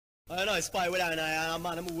I know spy without I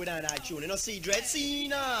man move without I tune. You know see dread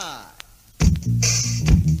Cena.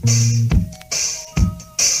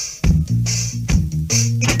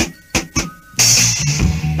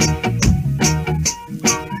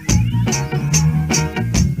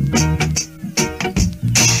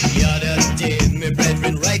 The other day my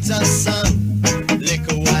brethren writes a song.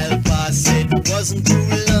 Little while past it wasn't too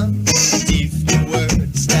long. Deep the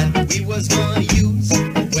words that we was gonna use.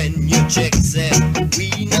 When you check said we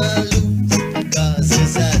not lose. Cause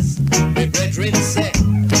it's as my brethren said,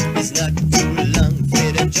 it's not too long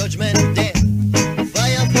for the judgment day.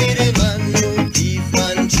 Fire for the man who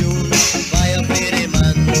Teefin tune. Fire for the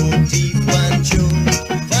man who Teefin tune.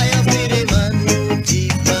 Fire for the man who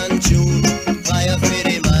Teefin tune. Fire for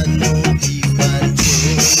the man who Teefin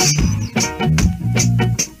tune.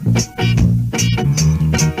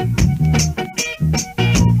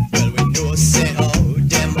 Well, we know say how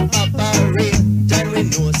them operate, and we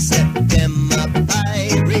know say them a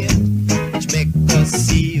pirate, which make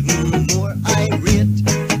us even more irate.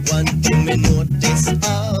 One thing we notice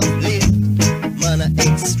of late, man a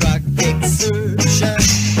extract exertion,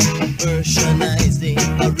 versionize the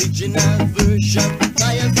original version.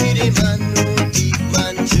 Fire for the man